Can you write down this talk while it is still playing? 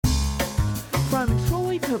From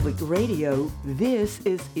Troy Public Radio, this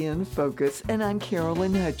is In Focus, and I'm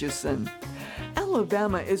Carolyn Hutchison.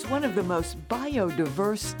 Alabama is one of the most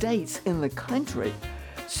biodiverse states in the country.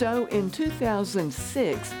 So in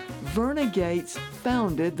 2006, Verna Gates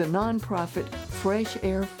founded the nonprofit Fresh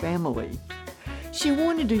Air Family. She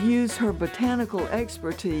wanted to use her botanical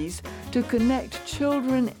expertise to connect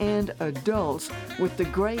children and adults with the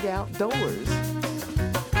great outdoors.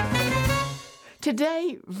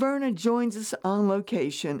 Today, Verna joins us on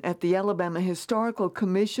location at the Alabama Historical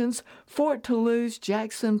Commission's Fort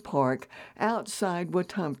Toulouse-Jackson Park outside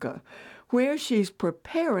Wetumpka, where she's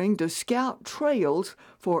preparing to scout trails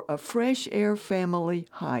for a Fresh Air Family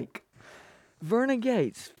hike. Verna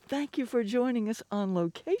Gates, thank you for joining us on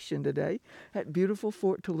location today at beautiful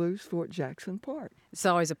Fort Toulouse-Fort-Jackson Park. It's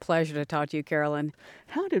always a pleasure to talk to you, Carolyn.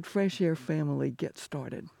 How did Fresh Air Family get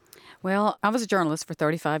started? Well, I was a journalist for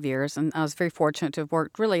 35 years, and I was very fortunate to have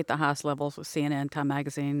worked really at the highest levels with CNN, Time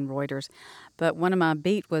Magazine, Reuters. But one of my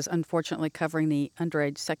beat was unfortunately covering the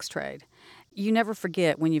underage sex trade. You never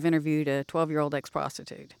forget when you've interviewed a 12-year-old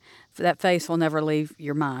ex-prostitute. That face will never leave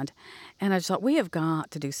your mind. And I just thought, we have got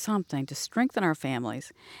to do something to strengthen our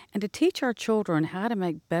families and to teach our children how to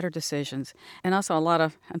make better decisions. And I saw a lot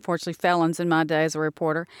of, unfortunately, felons in my day as a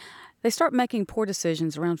reporter. They start making poor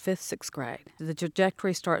decisions around 5th, 6th grade. The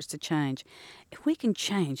trajectory starts to change. If we can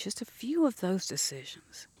change just a few of those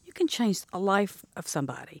decisions, you can change a life of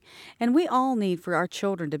somebody. And we all need for our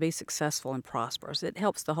children to be successful and prosperous. It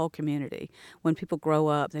helps the whole community. When people grow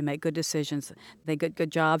up, they make good decisions, they get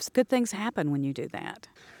good jobs. Good things happen when you do that.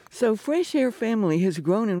 So Fresh Air Family has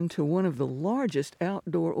grown into one of the largest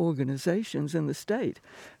outdoor organizations in the state.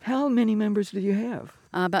 How many members do you have?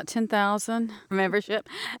 About 10,000 membership.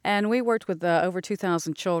 And we worked with over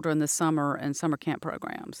 2,000 children this summer in summer camp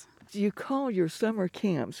programs. You call your summer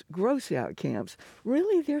camps gross out camps.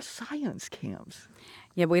 Really, they're science camps.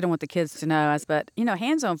 Yeah, we don't want the kids to know us, but,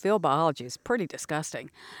 hands-on field biology is pretty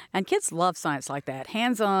disgusting. And kids love science like that.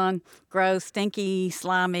 Hands-on, gross, stinky,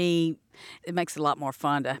 slimy. It makes it a lot more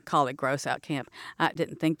fun to call it gross out camp. I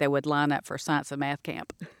didn't think they would line up for science and math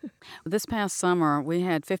camp. This past summer, we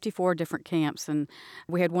had 54 different camps, and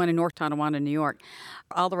we had one in North Tonawanda, New York.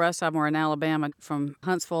 All the rest of them were in Alabama, from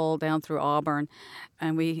Huntsville down through Auburn.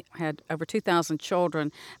 And we had over 2,000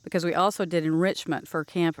 children because we also did enrichment for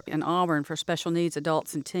camp in Auburn for special needs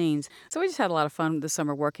adults and teens. So we just had a lot of fun this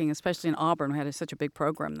summer working, especially in Auburn. We had such a big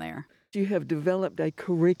program there. You have developed a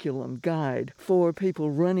curriculum guide for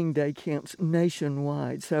people running day camps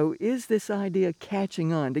nationwide. So is this idea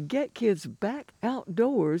catching on to get kids back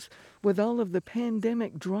outdoors with all of the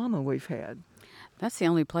pandemic drama we've had? That's the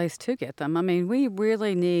only place to get them. I mean, we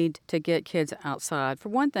really need to get kids outside. For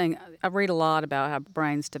one thing, I read a lot about how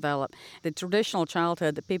brains develop. The traditional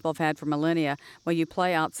childhood that people have had for millennia, where you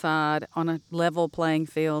play outside on a level playing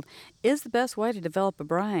field, is the best way to develop a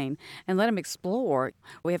brain and let them explore.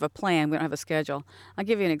 We have a plan. We don't have a schedule. I'll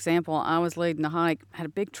give you an example. I was leading a hike, had a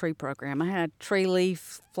big tree program. I had tree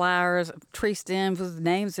leaf, flowers, tree stems with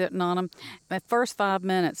names written on them. The first 5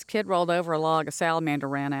 minutes, kid rolled over a log, a salamander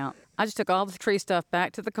ran out. I just took all the tree stuff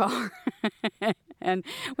back to the car, and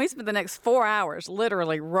we spent the next 4 hours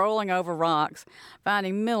literally rolling over rocks,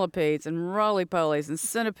 finding millipedes and roly-polies and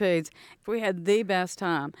centipedes. We had the best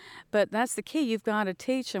time. But that's the key. You've got to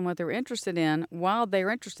teach them what they're interested in while they're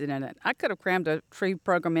interested in it. I could have crammed a tree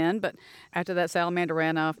program in, but after that salamander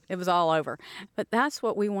ran off, it was all over. But that's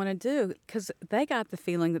what we want to do, because they got the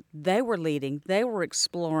feeling that they were leading, they were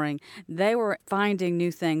exploring, they were finding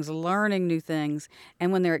new things, learning new things.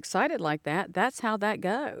 And when they're excited like that, that's how that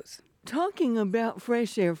goes. Talking about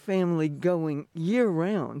Fresh Air Family going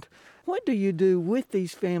year-round, what do you do with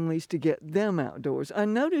these families to get them outdoors? I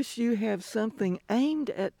notice you have something aimed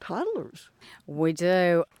at toddlers. We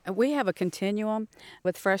do. We have a continuum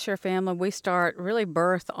with Fresh Air Family. We start really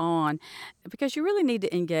birth on, because you really need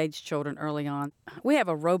to engage children early on. We have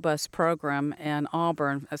a robust program in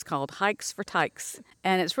Auburn. It's called Hikes for Tykes,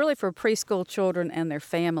 and it's really for preschool children and their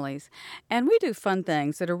families. And we do fun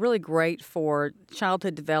things that are really great for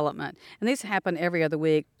childhood development. And these happen every other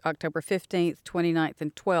week, October 15th, 29th,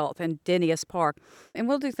 and 12th in Dennius Park. And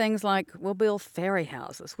we'll do things like we'll build fairy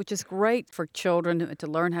houses, which is great for children to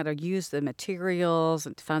learn how to use the materials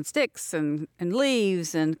and to find sticks and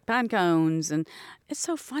leaves and pine cones. And it's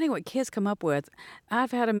so funny what kids come up with.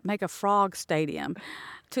 I've had to make a frog stadium.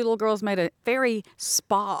 2 little girls made a fairy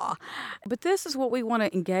spa. But this is what we want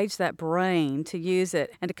to engage that brain to use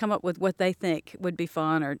it and to come up with what they think would be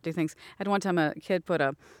fun or do things. At one time, a kid put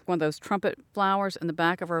one of those trumpet flowers in the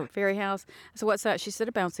back of her fairy house. I said, "What's that?" She said,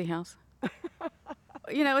 "A bouncy house."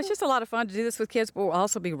 It's just a lot of fun to do this with kids. We'll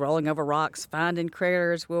also be rolling over rocks, finding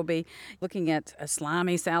critters. We'll be looking at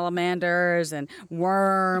slimy salamanders and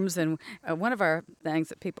worms. And one of our things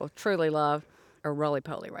that people truly love are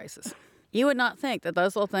roly-poly races. You would not think that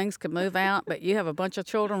those little things could move out, but you have a bunch of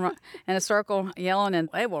children in a circle yelling, and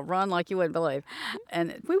they will run like you wouldn't believe.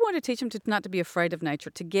 And we want to teach them not to be afraid of nature,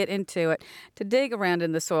 to get into it, to dig around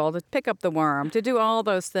in the soil, to pick up the worm, to do all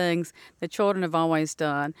those things that children have always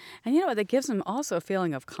done. And that gives them also a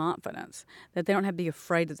feeling of confidence, that they don't have to be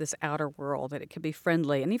afraid of this outer world, that it can be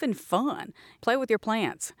friendly and even fun. Play with your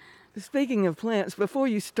plants. Speaking of plants, before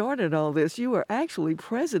you started all this, you were actually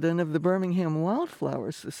president of the Birmingham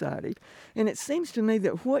Wildflower Society. And it seems to me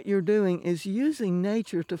that what you're doing is using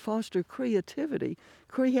nature to foster creativity,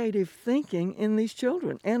 creative thinking in these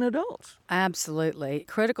children and adults. Absolutely.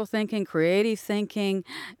 Critical thinking, creative thinking,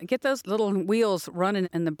 get those little wheels running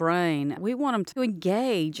in the brain. We want them to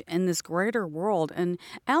engage in this greater world. And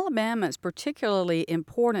Alabama is particularly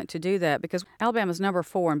important to do that because Alabama is number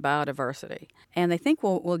 4 in biodiversity. And they think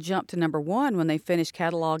we'll jump to number 1 when they finish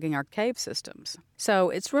cataloging our cave systems.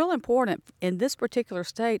 So it's real important in this particular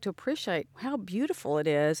state to appreciate how beautiful it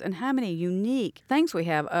is and how many unique things we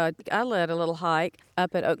have. I led a little hike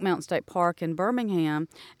up at Oak Mountain State Park in Birmingham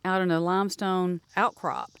out in a limestone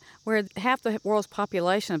outcrop where half the world's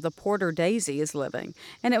population of the porter daisy is living.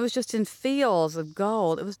 And it was just in fields of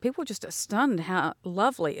gold. People were just stunned how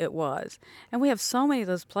lovely it was. And we have so many of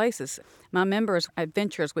those places. My members,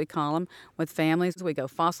 adventures we call them, with families. We go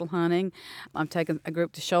fossil hunting. I'm taking a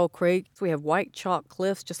group to Shoal Creek. We have white chalk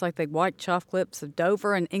cliffs, just like the white chalk cliffs of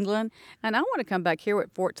Dover in England. And I want to come back here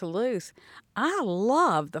at Fort Toulouse. I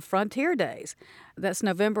love the Frontier Days. That's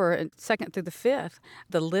November 2nd through the 5th,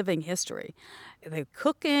 the living history. They're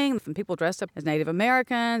cooking, from people dressed up as Native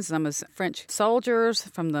Americans, some as French soldiers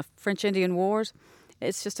from the French Indian Wars.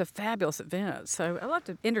 It's just a fabulous event. So I love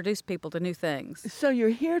to introduce people to new things. So you're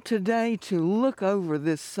here today to look over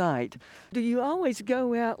this site. Do you always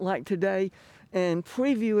go out like today and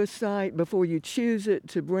preview a site before you choose it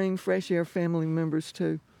to bring Fresh Air family members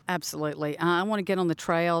to? Absolutely. I want to get on the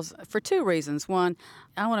trails for 2 reasons. One,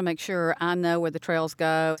 I want to make sure I know where the trails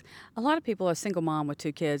go. A lot of people, a single mom with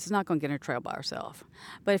 2 kids, is not going to get on a trail by herself.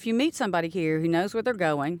 But if you meet somebody here who knows where they're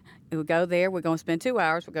going, we'll go there, we're going to spend 2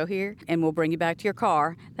 hours, we'll go here, and we'll bring you back to your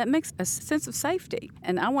car. That makes a sense of safety.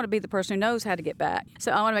 And I want to be the person who knows how to get back.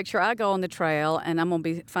 So I want to make sure I go on the trail, and I'm going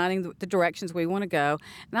to be finding the directions we want to go.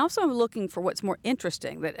 And also I'm looking for what's more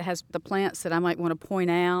interesting, that has the plants that I might want to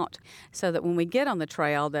point out, so that when we get on the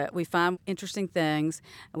trail, that we find interesting things,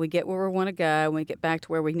 and we get where we want to go, and we get back to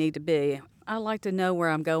where we need to be. I like to know where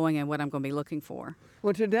I'm going and what I'm going to be looking for.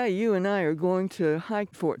 Well, today you and I are going to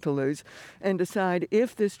hike Fort Toulouse and decide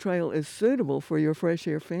if this trail is suitable for your Fresh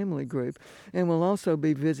Air family group. And we'll also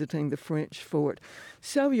be visiting the French Fort.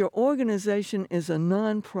 So your organization is a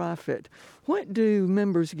nonprofit. What do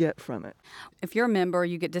members get from it? If you're a member,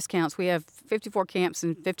 you get discounts. We have 54 camps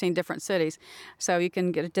in 15 different cities, so you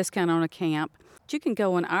can get a discount on a camp. You can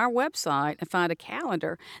go on our website and find a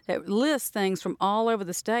calendar that lists things from all over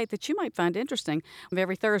the state that you might find interesting.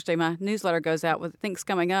 Every Thursday, my newsletter goes out with things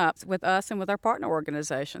coming up with us and with our partner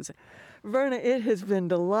organizations. Verna, it has been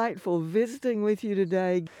delightful visiting with you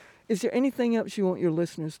today. Is there anything else you want your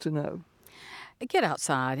listeners to know? Get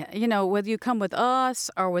outside. Whether you come with us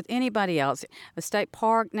or with anybody else, a state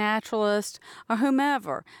park naturalist or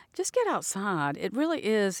whomever, just get outside. It really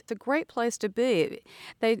is. It's a great place to be.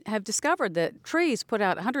 They have discovered that trees put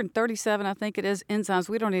out 137, I think it is, enzymes.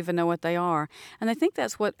 We don't even know what they are. And I think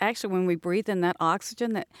that's what actually, when we breathe in that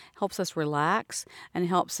oxygen, that helps us relax and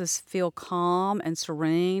helps us feel calm and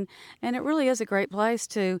serene. And it really is a great place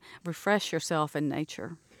to refresh yourself in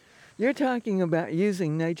nature. You're talking about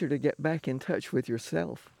using nature to get back in touch with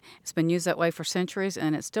yourself. It's been used that way for centuries,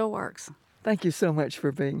 and it still works. Thank you so much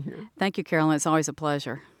for being here. Thank you, Carolyn. It's always a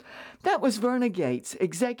pleasure. That was Verna Gates,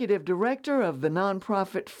 Executive Director of the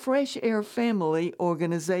nonprofit Fresh Air Family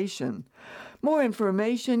Organization. More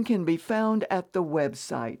information can be found at the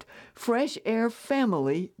website,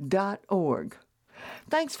 freshairfamily.org.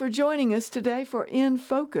 Thanks for joining us today for In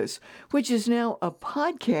Focus, which is now a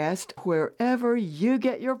podcast wherever you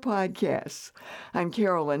get your podcasts. I'm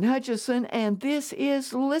Carolyn Hutchison, and this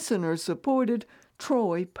is listener-supported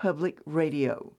Troy Public Radio.